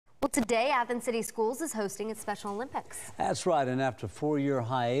Well, today, Athens City Schools is hosting its Special Olympics. That's right, and after a 4-year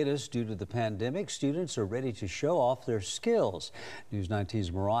hiatus due to the pandemic, students are ready to show off their skills. News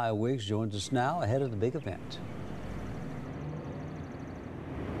 19's Mariah Wiggs joins us now ahead of the big event.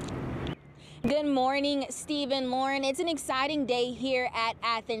 Good morning, Stephen, Lauren. It's an exciting day here at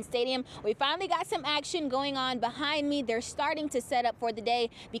Athens Stadium. We finally got some action going on behind me. They're starting to set up for the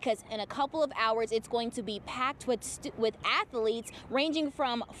day because in a couple of hours it's going to be packed with athletes ranging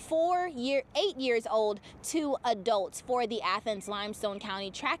from 8 years old to adults for the Athens Limestone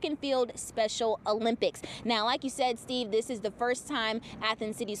County Track and Field Special Olympics. Now, like you said, Steve, this is the first time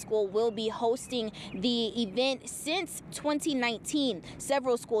Athens City School will be hosting the event since 2019.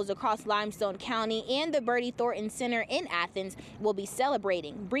 Several schools across Limestone County and the Bertie Thornton Center in Athens will be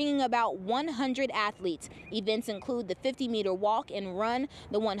celebrating, bringing about 100 athletes. Events include the 50-meter walk and run,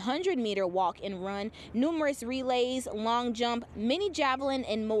 the 100-meter walk and run, numerous relays, long jump, mini javelin,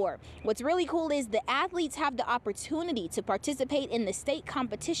 and more. What's really cool is the athletes have the opportunity to participate in the state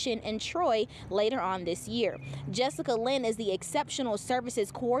competition in Troy later on this year. Jessica Lynn is the Exceptional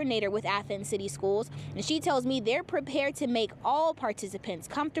Services Coordinator with Athens City Schools, and she tells me they're prepared to make all participants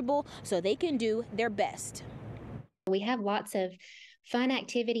comfortable so they can do their best. We have lots of fun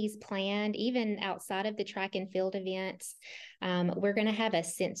activities planned, even outside of the track and field events. We're going to have a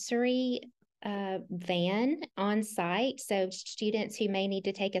sensory van on site, so students who may need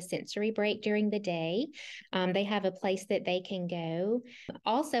to take a sensory break during the day, they have a place that they can go.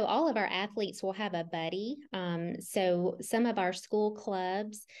 Also, all of our athletes will have a buddy. So some of our school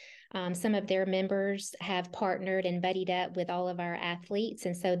clubs, some of their members have partnered and buddied up with all of our athletes,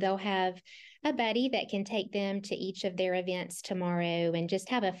 and so they'll have a buddy that can take them to each of their events tomorrow and just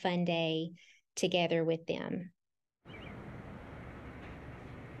have a fun day together with them.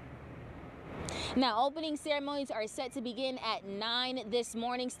 Now, opening ceremonies are set to begin at 9 this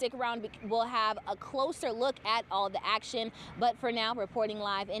morning. Stick around. We'll have a closer look at all the action. But for now, reporting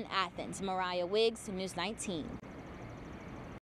live in Athens, Mariah Wiggs, News 19.